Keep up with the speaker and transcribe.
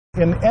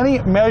in any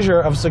measure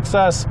of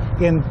success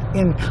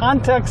in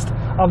context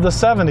of the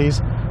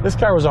 70s, this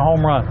car was a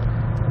home run.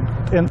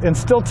 And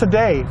still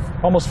today,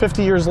 almost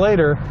 50 years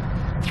later,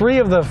 3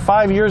 of the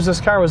 5 years this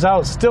car was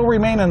out still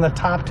remain in the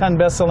top 10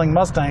 best-selling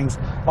Mustangs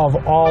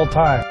of all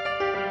time.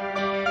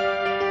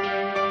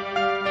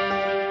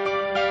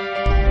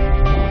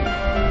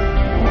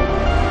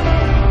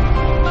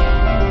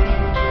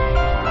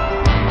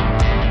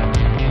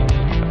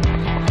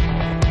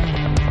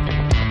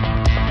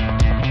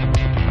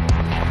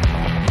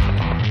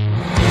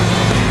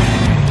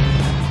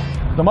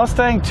 The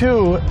Mustang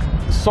II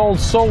sold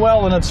so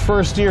well in its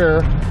first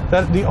year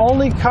that the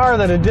only car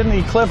that it didn't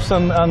eclipse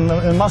in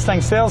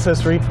Mustang sales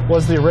history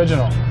was the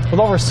original. With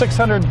over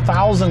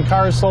 600,000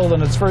 cars sold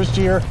in its first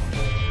year,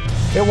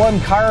 it won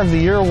Car of the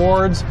Year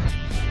awards.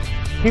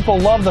 People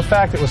loved the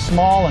fact it was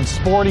small and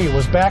sporty. It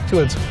was back to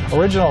its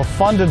original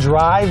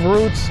fun-to-drive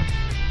roots.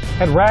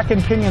 It had rack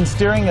and pinion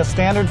steering as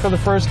standard for the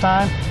first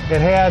time.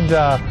 It had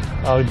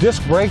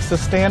disc brakes as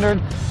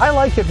standard. I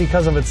like it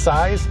because of its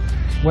size.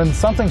 When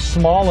something's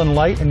small and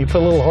light and you put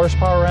a little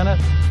horsepower in it,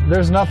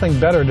 there's nothing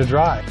better to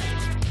drive.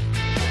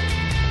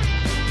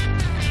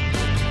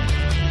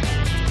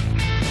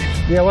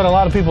 Yeah, what a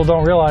lot of people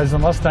don't realize, the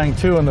Mustang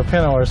II and the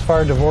Pinto are as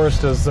far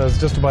divorced as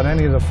just about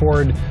any of the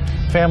Ford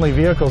family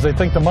vehicles. They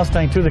think the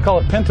Mustang II, they call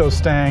it Pinto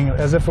Stang,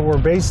 as if it were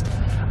based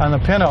on the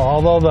Pinto.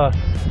 Although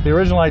the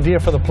original idea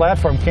for the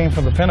platform came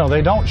from the Pinto,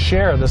 they don't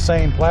share the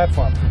same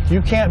platform.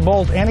 You can't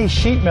bolt any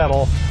sheet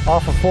metal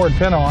off a Ford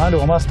Pinto onto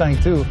a Mustang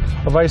II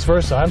or vice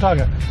versa. I'm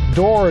talking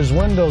doors,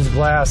 windows,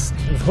 glass,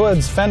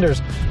 hoods,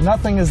 fenders,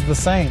 nothing is the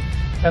same.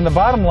 And the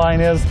bottom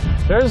line is,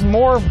 there's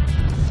more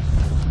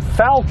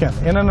Falcon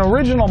in an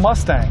original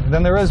Mustang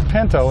than there is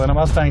Pinto in a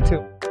Mustang II.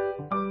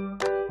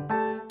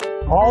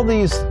 All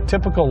these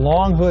typical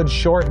long hood,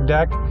 short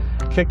deck,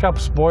 kick-up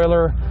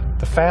spoiler,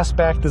 the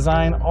fastback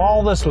design,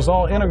 all this was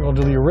all integral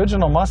to the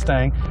original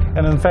Mustang.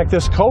 And in fact,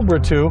 this Cobra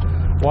II,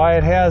 why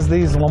it has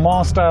these Le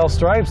Mans style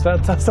stripes, that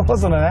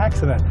wasn't an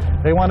accident.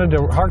 They wanted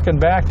to harken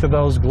back to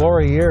those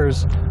glory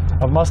years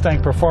of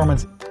Mustang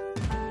performance.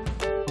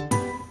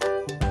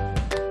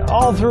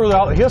 All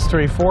throughout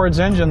history, Ford's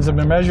engines have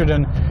been measured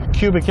in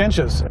cubic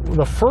inches.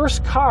 The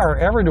first car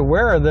ever to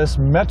wear this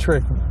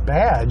metric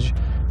badge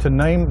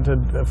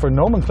for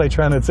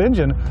nomenclature on its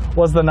engine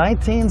was the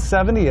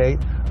 1978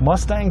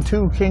 Mustang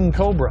II King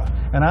Cobra.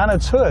 And on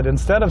its hood,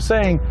 instead of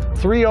saying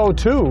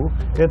 302,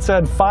 it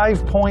said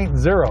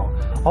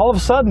 5.0. All of a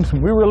sudden,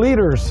 we were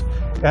leaders,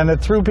 and it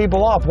threw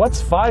people off.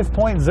 What's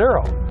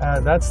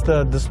 5.0? That's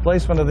the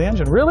displacement of the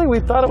engine. Really? We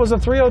thought it was a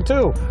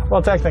 302.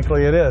 Well,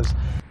 technically it is.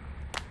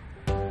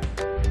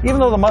 Even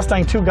though the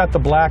Mustang II got the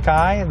black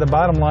eye, the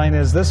bottom line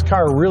is this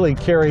car really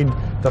carried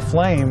the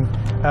flame.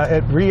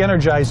 It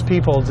re-energized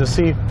people to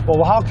see,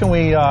 well, how can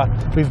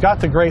we've got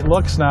the great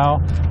looks now,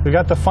 we've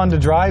got the fun to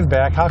drive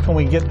back, how can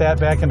we get that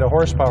back into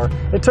horsepower?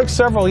 It took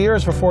several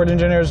years for Ford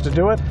engineers to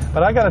do it,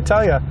 but I got to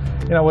tell you,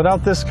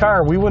 without this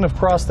car, we wouldn't have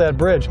crossed that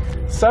bridge.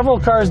 Several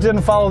cars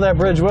didn't follow that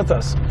bridge with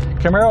us.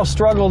 Camaro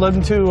struggled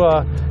into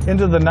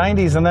the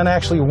 90s and then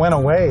actually went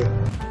away.